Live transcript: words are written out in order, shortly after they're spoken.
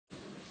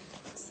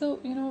So,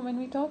 when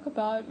we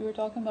were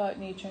talking about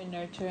nature and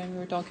nurture, and we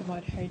were talking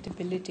about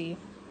heritability,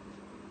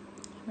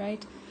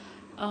 right?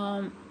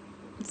 Um,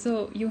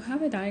 so you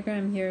have a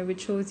diagram here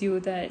which shows you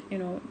that,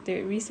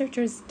 the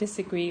researchers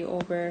disagree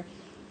over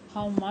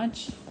how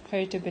much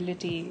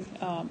heritability,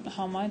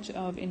 how much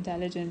of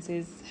intelligence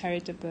is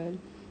heritable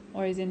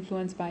or is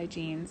influenced by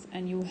genes.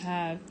 And you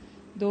have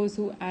those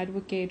who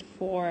advocate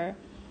for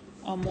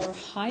a more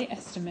high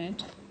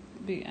estimate,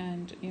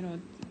 and,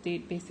 they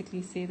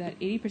basically say that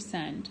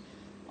 80%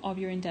 of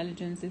your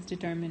intelligence is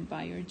determined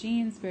by your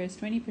genes, whereas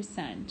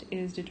 20%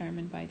 is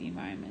determined by the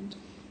environment.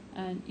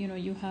 And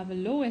you have a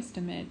low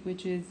estimate,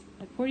 which is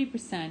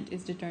 40%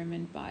 is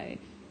determined by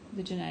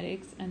the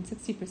genetics and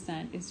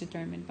 60% is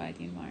determined by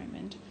the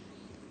environment.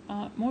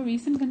 More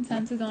recent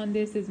consensus on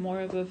this is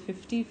more of a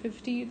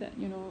 50-50, that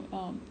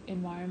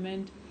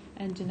environment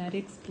and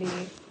genetics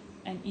play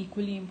an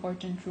equally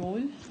important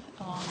role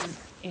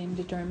in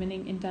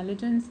determining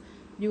intelligence.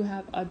 You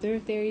have other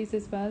theories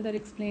as well that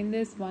explain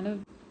this. One of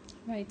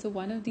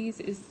these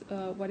is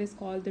what is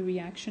called the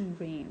reaction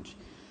range.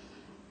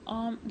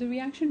 The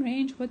reaction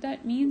range, what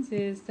that means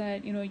is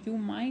that you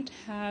might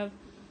have,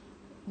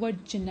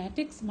 what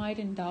genetics might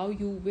endow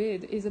you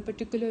with is a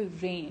particular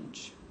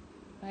range,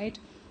 right,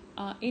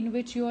 in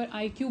which your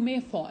IQ may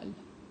fall,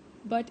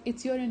 but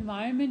it's your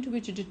environment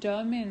which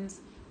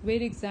determines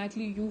where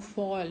exactly you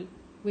fall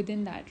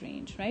within that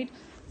range, right?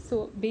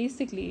 So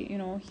basically,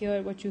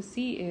 here what you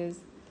see is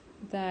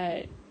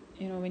that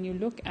when you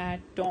look at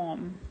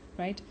Tom,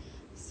 right,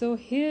 so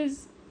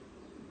his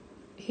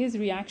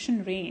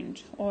reaction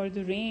range, or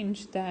the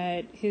range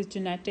that his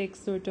genetics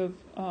sort of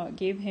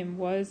gave him,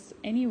 was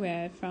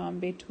anywhere from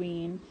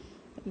between,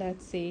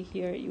 let's say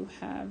here you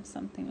have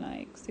something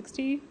like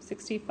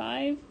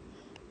 60-65,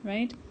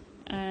 right,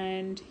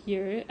 and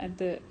here at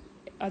the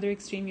other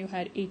extreme you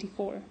had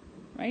 84,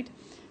 right?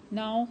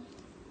 Now,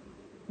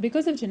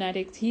 because of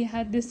genetics, he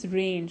had this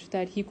range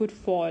that he could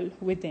fall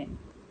within,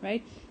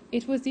 right?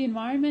 It was the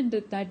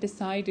environment that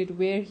decided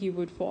where he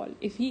would fall.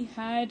 If he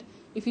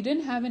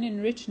didn't have an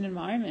enriched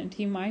environment,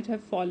 he might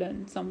have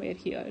fallen somewhere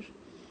here,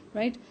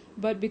 right?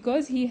 But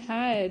because he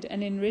had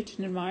an enriched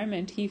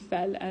environment, he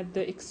fell at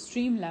the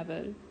extreme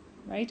level,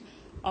 right,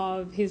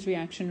 of his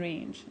reaction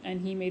range,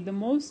 and he made the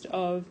most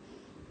of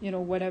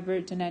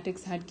whatever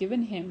genetics had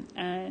given him,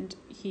 and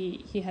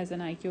he has an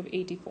IQ of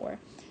 84.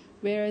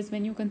 Whereas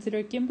when you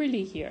consider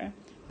Kimberly here,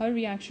 her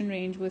reaction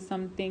range was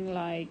something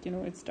like,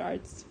 it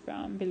starts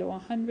from below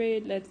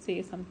 100, let's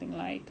say something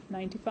like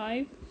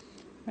 95,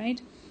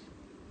 right?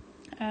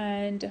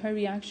 And her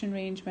reaction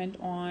range went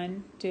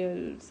on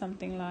till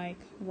something like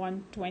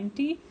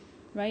 120,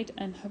 right?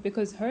 And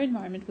because her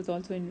environment was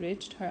also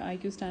enriched, her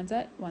IQ stands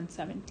at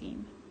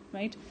 117,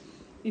 right?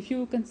 If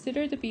you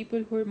consider the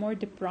people who are more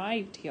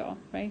deprived here,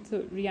 right?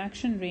 So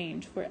reaction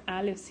range for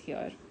Alice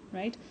here,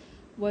 right,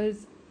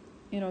 was,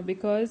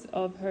 because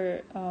of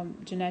her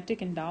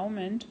genetic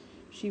endowment,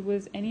 she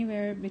was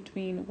anywhere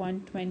between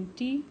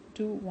 120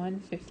 to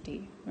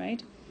 150,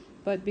 right?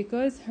 But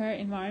because her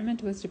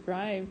environment was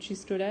deprived, she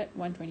stood at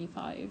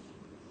 125,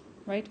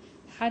 right?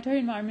 Had her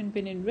environment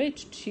been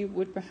enriched, she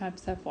would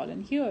perhaps have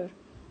fallen here,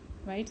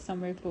 right?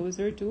 Somewhere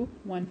closer to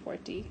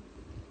 140,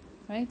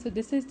 right? So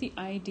this is the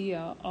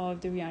idea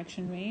of the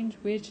reaction range,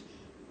 which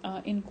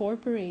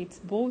incorporates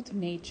both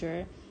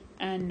nature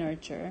and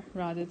nurture,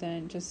 rather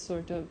than just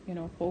sort of,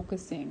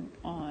 focusing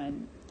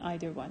on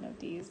either one of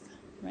these,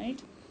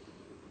 right?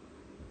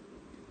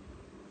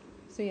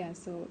 So yeah,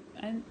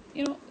 and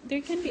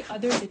there can be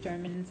other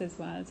determinants as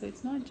well. So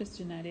it's not just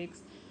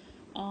genetics.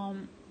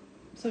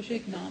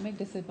 Socioeconomic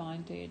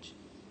disadvantage.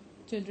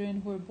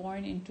 Children who are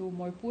born into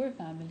more poor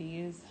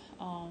families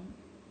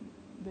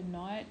will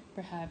not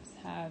perhaps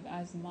have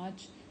as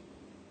much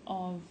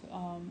of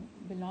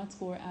will not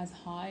score as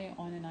high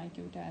on an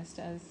IQ test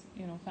as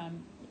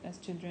as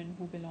children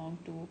who belong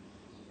to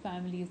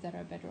families that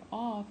are better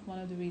off. One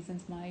of the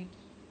reasons might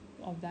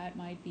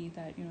be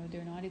that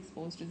they're not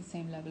exposed to the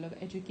same level of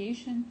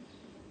education,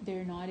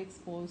 they're not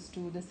exposed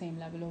to the same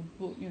level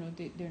of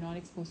they're not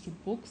exposed to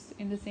books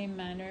in the same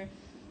manner.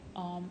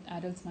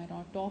 Adults might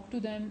not talk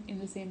to them in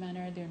the same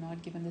manner. They're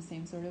not given the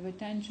same sort of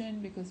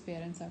attention because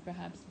parents are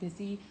perhaps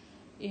busy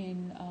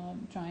in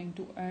trying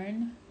to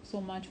earn so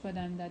much for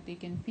them that they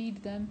can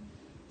feed them.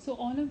 So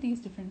all of these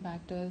different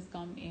factors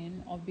come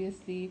in.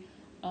 Obviously,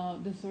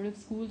 the sort of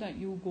school that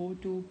you go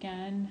to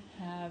can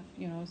have,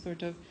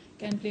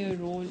 can play a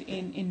role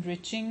in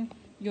enriching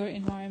your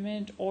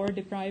environment or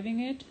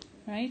depriving it,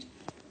 right?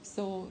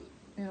 So,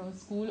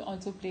 school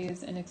also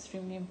plays an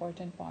extremely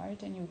important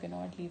part, and you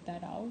cannot leave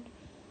that out.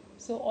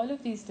 So all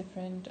of these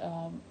different,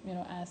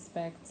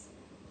 aspects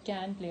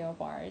can play a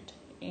part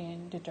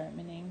in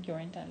determining your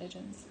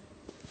intelligence.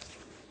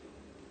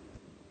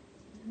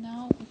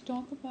 Now we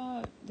talk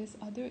about this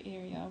other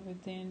area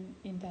within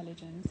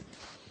intelligence,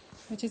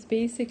 which is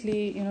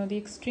basically, the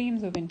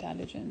extremes of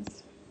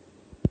intelligence.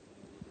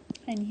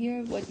 And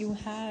here what you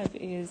have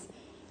is,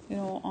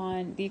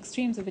 on the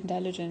extremes of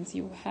intelligence,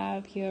 you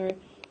have here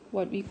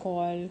what we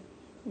call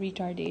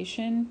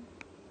retardation,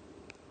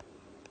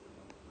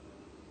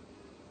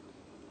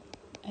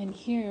 And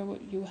here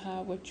you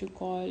have what you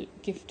call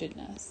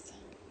giftedness,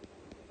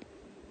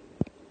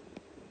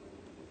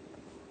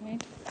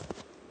 right?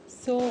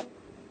 So,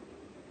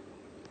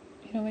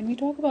 when we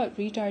talk about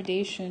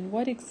retardation,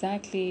 what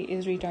exactly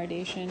is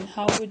retardation?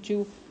 How would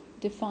you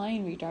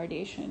define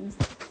retardation?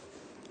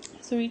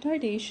 So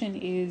retardation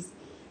is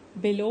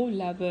below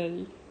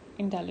level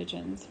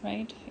intelligence,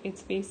 right?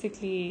 It's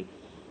basically,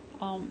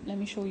 let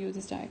me show you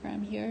this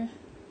diagram here.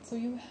 So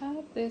you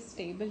have this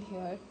table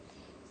here.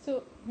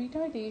 So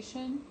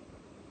retardation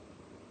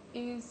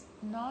is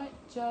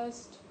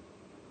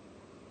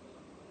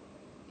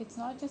it's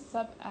not just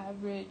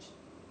sub-average,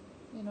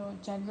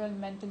 general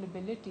mental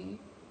ability,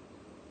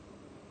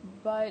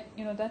 but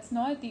that's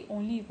not the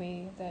only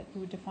way that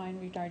you define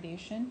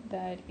retardation,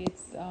 that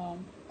it's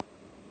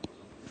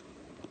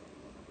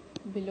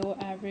below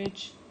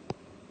average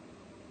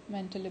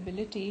mental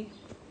ability,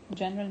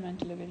 general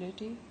mental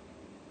ability.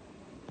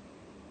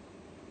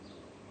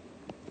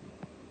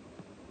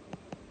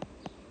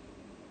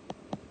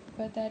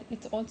 But that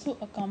it's also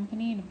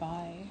accompanied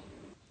by,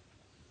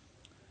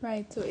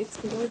 right, so it's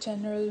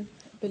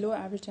below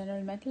average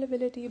general mental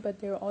ability, but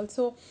there are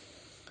also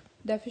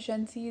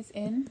deficiencies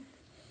in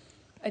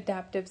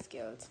adaptive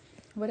skills.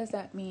 What does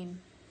that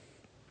mean?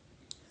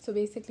 So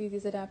basically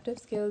these adaptive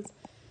skills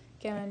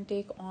can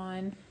take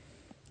on,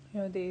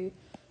 they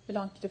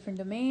belong to different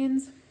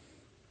domains.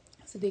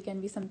 So they can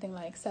be something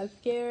like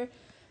self-care,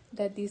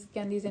 that these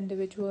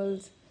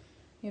individuals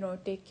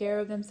take care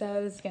of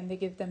themselves. Can they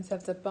give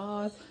themselves a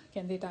bath?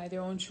 Can they tie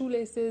their own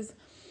shoelaces?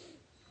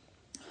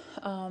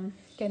 Can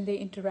they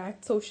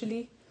interact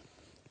socially?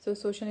 So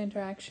social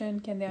interaction,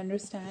 can they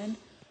understand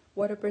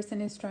what a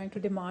person is trying to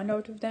demand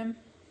out of them,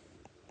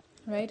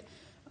 right?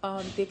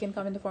 They can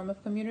come in the form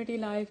of community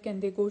life. Can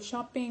they go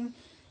shopping?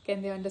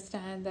 Can they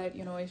understand that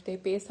if they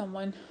pay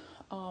someone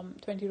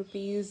 20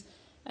 rupees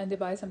and they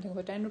buy something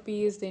for 10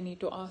 rupees, they need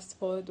to ask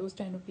for those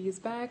 10 rupees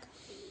back?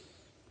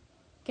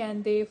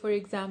 Can they, for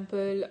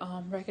example,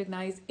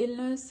 recognize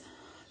illness,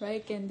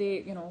 right? Can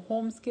they,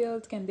 home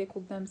skills, can they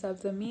cook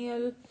themselves a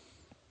meal,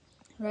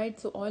 right?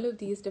 So all of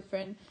these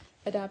different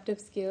adaptive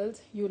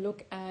skills, you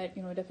look at,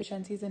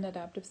 deficiencies in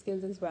adaptive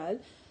skills as well,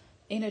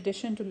 in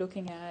addition to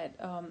looking at,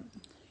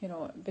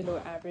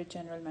 below average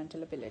general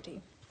mental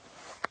ability.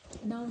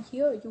 Now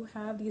here you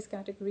have these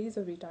categories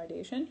of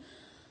retardation.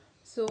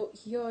 So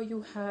here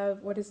you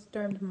have what is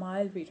termed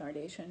mild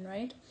retardation,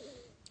 right?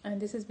 And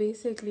this is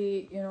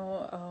basically,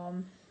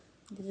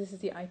 this is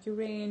the IQ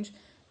range.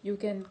 You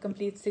can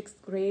complete 6th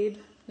grade.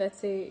 Let's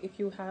say if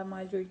you have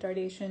mild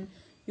retardation,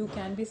 you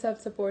can be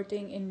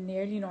self-supporting in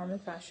nearly normal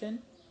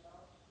fashion,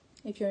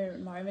 if your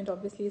environment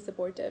obviously is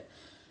supportive.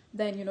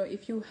 Then,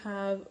 if you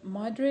have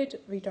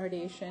moderate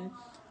retardation,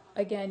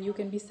 again, you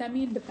can be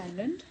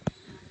semi-independent,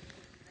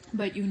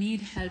 but you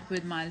need help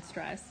with mild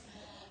stress.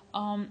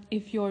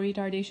 If your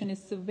retardation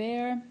is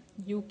severe,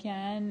 you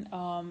can,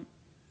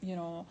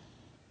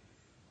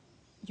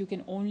 you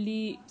can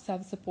only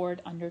self-support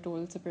under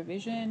total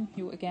supervision.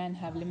 You again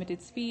have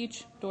limited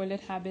speech, toilet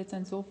habits,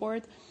 and so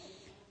forth.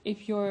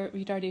 If your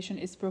retardation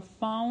is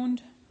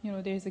profound,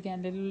 there's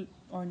again little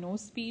or no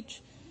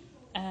speech,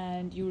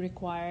 and you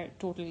require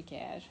total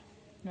care,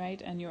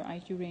 right? And your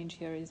IQ range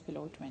here is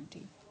below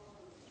 20.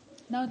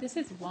 Now, this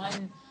is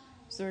one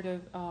sort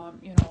of,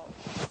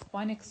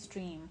 one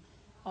extreme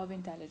of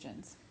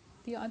intelligence.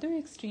 The other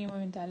extreme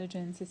of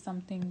intelligence is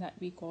something that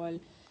we call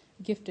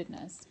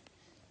giftedness.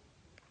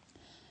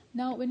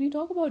 Now, when we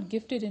talk about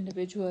gifted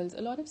individuals,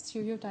 a lot of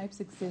stereotypes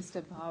exist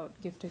about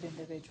gifted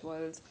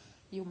individuals.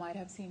 You might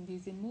have seen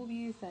these in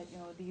movies, that,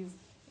 these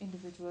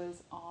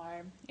individuals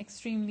are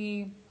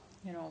extremely,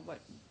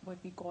 what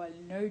we call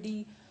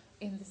nerdy,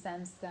 in the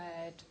sense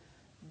that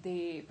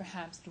they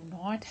perhaps do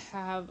not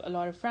have a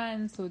lot of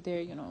friends, so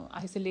they're,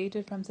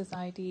 isolated from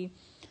society,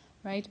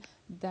 right?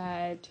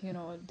 That,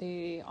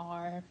 they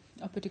are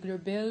a particular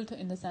build,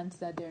 in the sense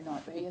that they're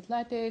not very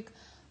athletic,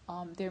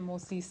 they're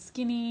mostly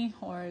skinny,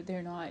 or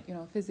they're not,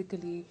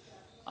 physically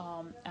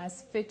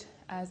as fit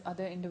as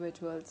other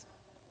individuals,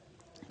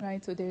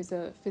 right? So there's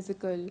a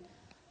physical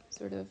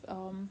sort of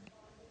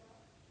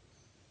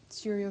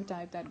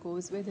stereotype that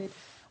goes with it.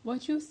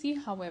 What you see,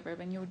 however,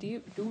 when you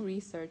do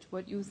research,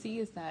 what you see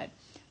is that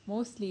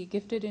mostly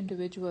gifted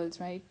individuals,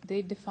 right,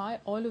 they defy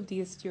all of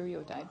these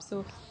stereotypes.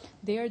 So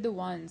they are the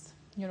ones,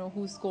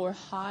 who score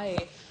high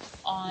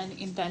on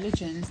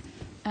intelligence,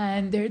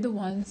 and they're the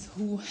ones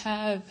who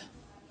have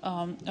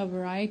a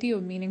variety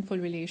of meaningful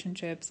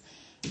relationships,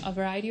 a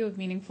variety of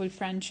meaningful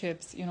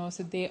friendships,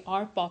 so they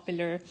are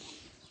popular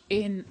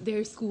in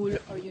their school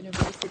or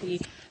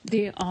university.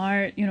 They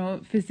are,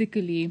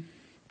 physically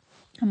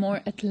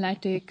more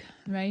athletic,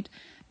 right?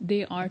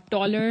 They are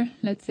taller,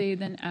 let's say,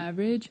 than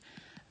average,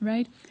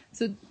 right?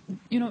 So,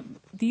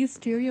 these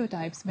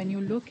stereotypes, when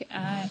you look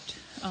at,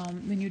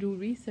 when you do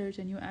research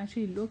and you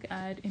actually look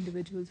at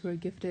individuals who are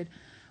gifted,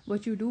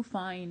 what you do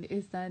find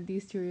is that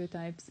these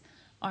stereotypes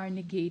are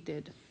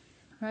negated,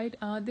 right?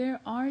 There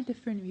are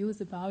different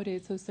views about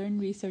it. So certain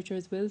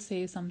researchers will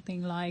say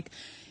something like,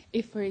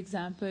 if, for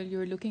example,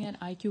 you're looking at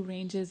IQ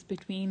ranges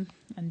between,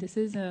 and this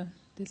is a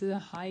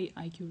high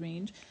IQ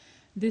range,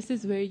 this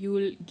is where you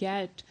will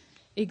get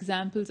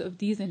examples of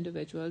these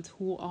individuals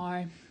who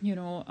are,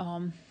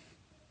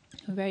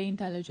 very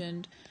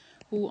intelligent,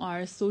 who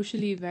are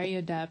socially very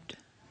adept,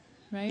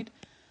 right?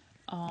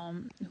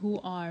 Who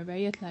are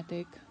very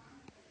athletic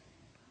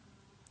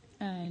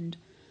and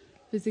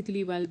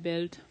physically well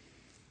built,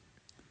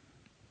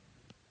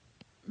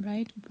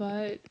 right?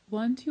 But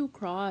once you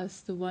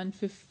cross the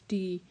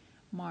 150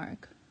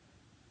 mark,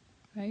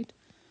 right?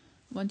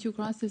 Once you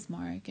cross this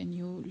mark and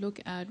you look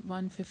at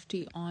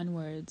 150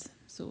 onwards,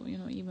 so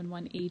even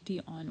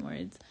 180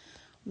 onwards,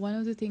 one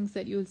of the things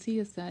that you'll see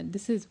is that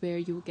this is where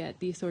you get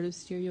these sort of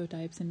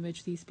stereotypes in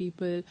which these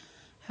people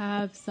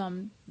have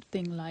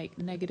something like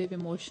negative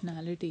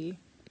emotionality,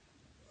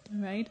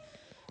 right?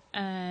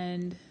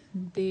 And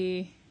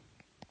they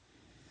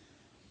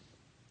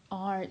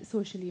are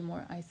socially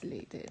more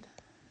isolated.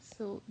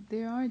 So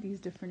there are these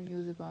different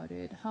views about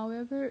it.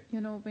 However,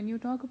 when you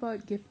talk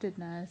about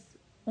giftedness,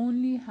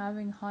 only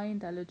having high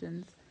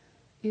intelligence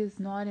is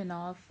not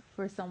enough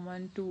for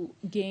someone to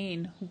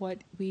gain what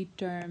we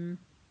term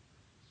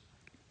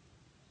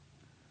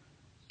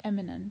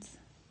eminence,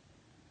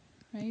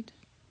 right?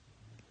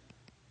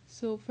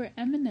 So for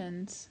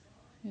eminence,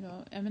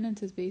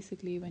 eminence is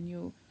basically when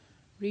you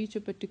reach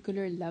a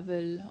particular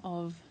level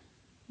of,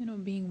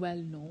 being well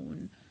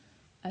known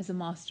as a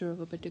master of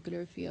a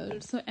particular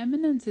field. So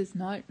eminence is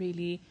not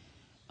really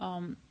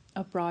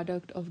a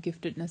product of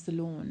giftedness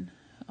alone.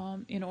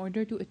 In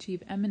order to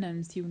achieve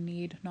eminence, you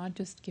need not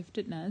just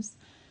giftedness,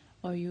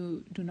 or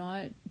you do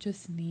not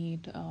just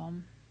need,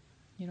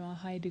 a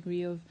high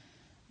degree of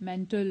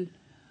mental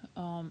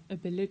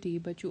ability,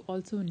 but you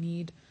also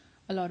need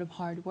a lot of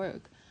hard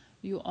work.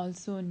 You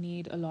also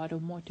need a lot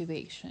of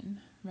motivation,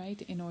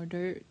 right, in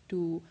order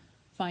to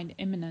find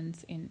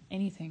eminence in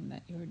anything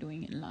that you're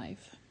doing in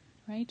life,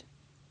 right?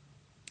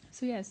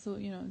 So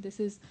this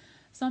is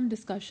some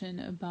discussion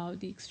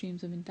about the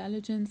extremes of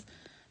intelligence.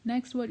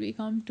 Next, what we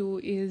come to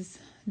is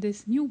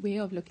this new way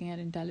of looking at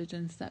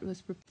intelligence that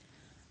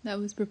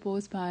was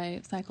proposed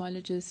by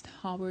psychologist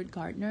Howard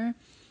Gardner.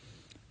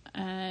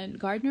 And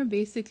Gardner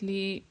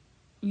basically,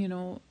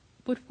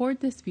 put forth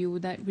this view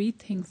that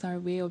rethinks our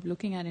way of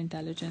looking at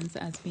intelligence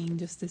as being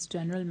just this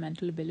general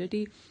mental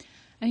ability.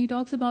 And he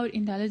talks about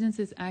intelligence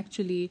is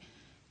actually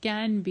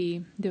can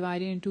be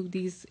divided into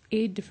these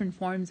 8 different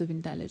forms of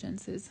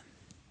intelligences,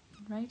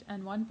 right?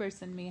 And one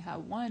person may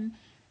have 1,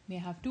 may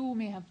have 2,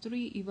 may have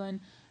 3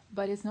 even,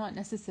 but it's not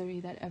necessary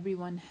that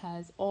everyone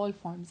has all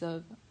forms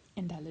of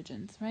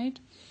intelligence, right?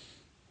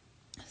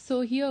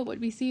 So here what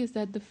we see is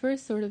that the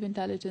first sort of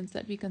intelligence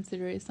that we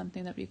consider is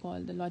something that we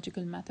call the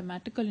logical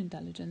mathematical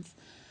intelligence,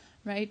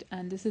 right?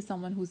 And this is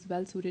someone who's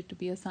well suited to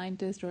be a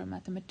scientist or a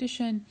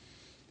mathematician.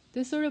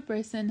 This sort of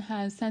person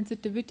has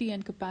sensitivity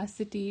and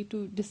capacity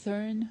to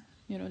discern,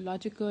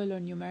 logical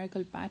or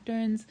numerical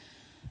patterns,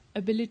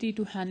 ability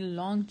to handle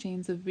long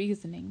chains of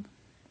reasoning,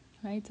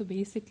 right? So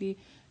basically,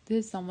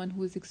 this is someone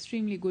who is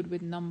extremely good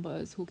with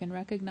numbers, who can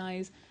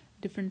recognize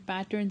different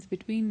patterns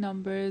between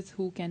numbers,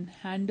 who can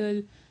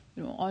handle,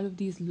 all of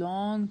these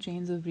long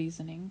chains of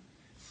reasoning,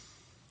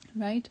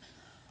 right?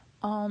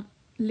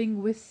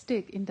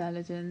 Linguistic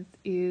intelligence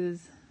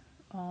is,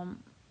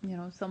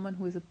 someone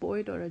who is a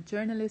poet or a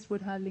journalist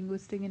would have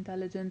linguistic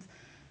intelligence,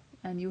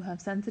 and you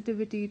have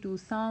sensitivity to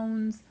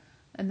sounds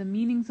and the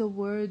meanings of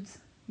words.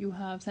 You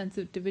have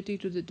sensitivity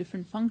to the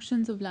different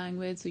functions of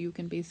language, so you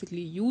can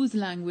basically use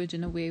language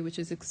in a way which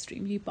is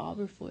extremely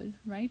powerful,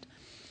 right?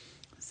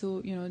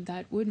 So,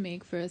 that would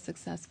make for a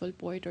successful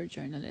poet or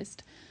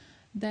journalist.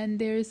 Then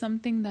there is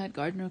something that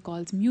Gardner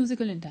calls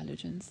musical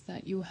intelligence,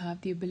 that you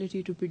have the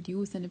ability to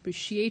produce and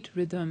appreciate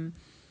rhythm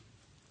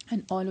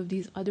and all of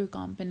these other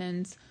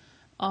components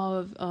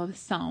of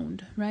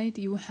sound, right?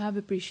 You have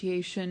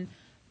appreciation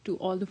to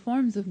all the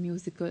forms of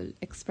musical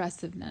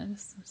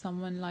expressiveness.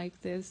 Someone like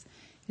this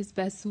is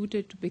best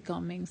suited to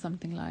becoming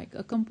something like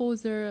a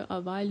composer, a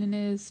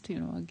violinist, a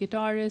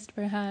guitarist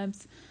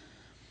perhaps,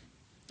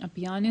 a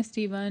pianist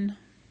even.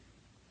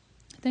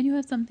 Then you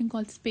have something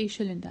called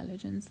spatial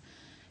intelligence.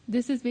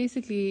 This is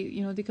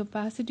basically, the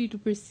capacity to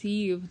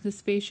perceive the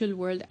spatial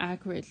world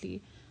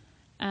accurately,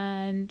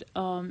 and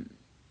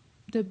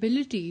the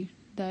ability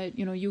that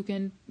you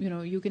can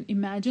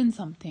imagine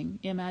something,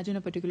 imagine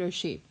a particular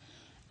shape,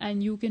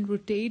 and you can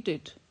rotate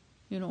it,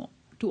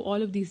 to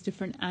all of these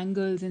different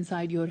angles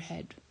inside your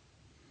head,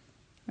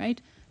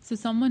 right? So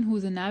someone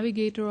who's a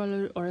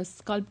navigator or a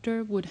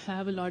sculptor would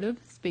have a lot of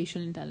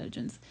spatial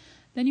intelligence.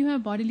 Then you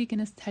have bodily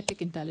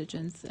kinesthetic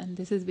intelligence, and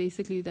this is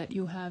basically that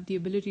you have the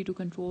ability to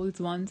control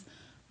one's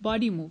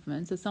body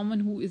movements. So someone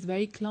who is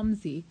very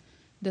clumsy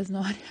does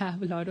not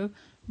have a lot of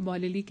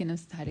bodily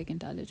kinesthetic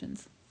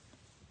intelligence.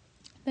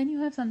 Then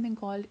you have something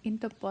called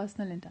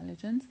interpersonal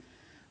intelligence,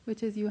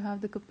 which is you have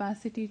the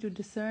capacity to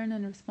discern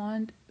and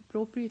respond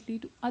appropriately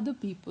to other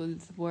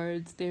people's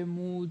words, their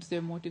moods,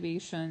 their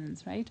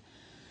motivations, right?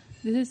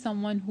 This is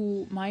someone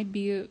who might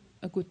be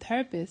a good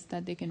therapist,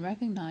 that they can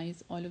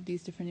recognize all of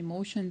these different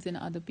emotions in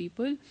other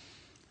people,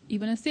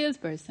 even a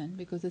salesperson,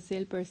 because a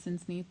salesperson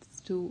needs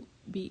to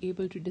be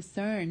able to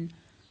discern,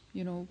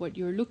 what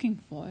you're looking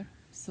for.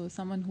 So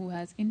someone who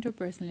has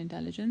interpersonal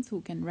intelligence,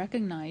 who can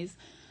recognize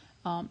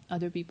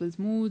other people's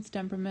moods,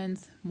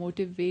 temperaments,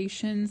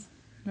 motivations,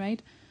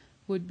 right,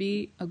 would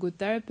be a good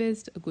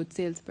therapist, a good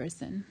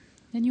salesperson.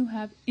 Then you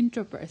have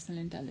interpersonal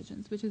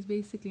intelligence, which is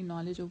basically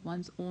knowledge of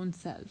one's own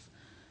self,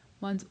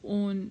 one's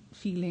own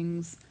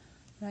feelings,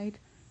 right?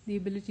 The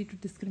ability to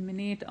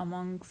discriminate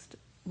amongst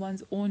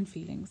one's own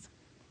feelings.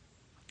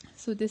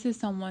 So this is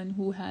someone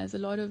who has a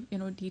lot of,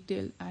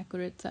 detailed,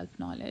 accurate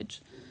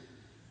self-knowledge.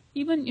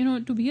 Even,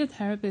 to be a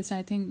therapist,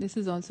 I think this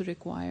is also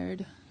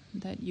required,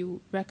 that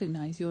you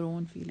recognize your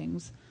own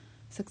feelings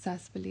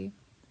successfully.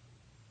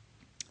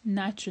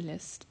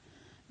 Naturalist,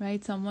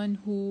 right? Someone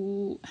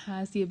who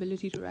has the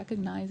ability to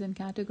recognize and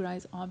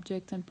categorize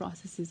objects and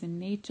processes in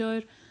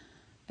nature.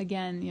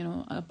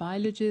 Again, a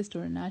biologist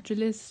or a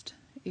naturalist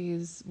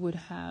would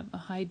have a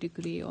high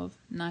degree of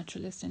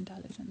naturalist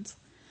intelligence.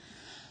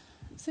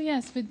 So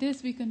yes, with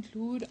this we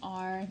conclude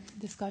our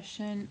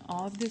discussion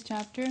of this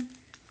chapter.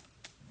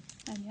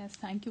 And yes,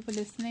 thank you for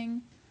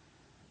listening.